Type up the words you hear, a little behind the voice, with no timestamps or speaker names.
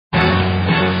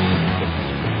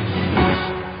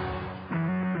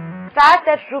fact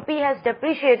that rupee has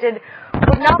depreciated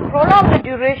would now prolong the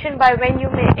duration by when you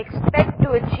may expect to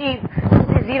achieve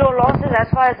zero losses as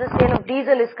far as the sale of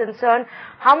diesel is concerned.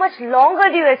 How much longer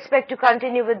do you expect to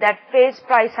continue with that phased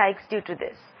price hikes due to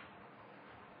this?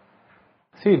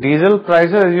 See, diesel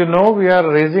prices, as you know, we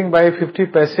are raising by 50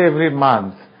 paise every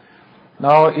month.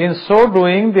 Now, in so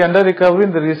doing, the under recovery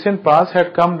in the recent past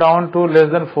had come down to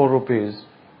less than 4 rupees.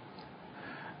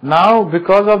 Now,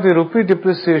 because of the rupee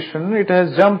depreciation, it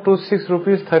has jumped to 6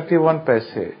 rupees 31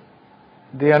 paise,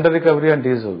 the under recovery on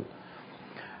diesel.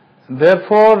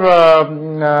 Therefore,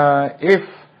 if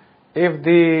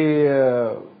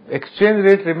the exchange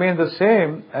rate remains the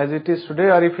same as it is today,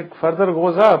 or if it further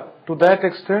goes up to that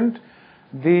extent,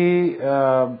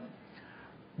 there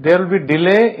will be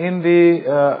delay in the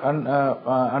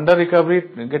under recovery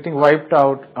getting wiped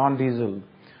out on diesel.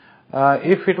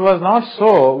 If it was not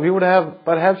so, we would have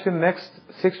perhaps in next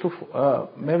 6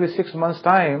 months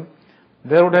time,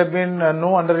 there would have been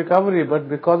no under recovery, but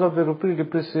because of the rupee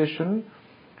depreciation,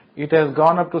 it has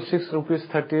gone up to 6 rupees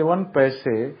 31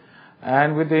 paise,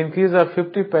 and with the increase of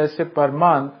 50 paise per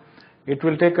month, it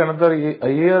will take another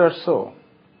a year or so.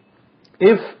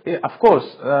 If, of course,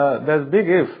 there's big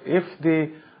if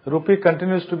the rupee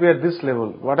continues to be at this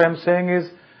level. What I'm saying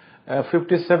is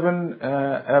 57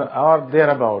 or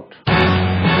thereabout.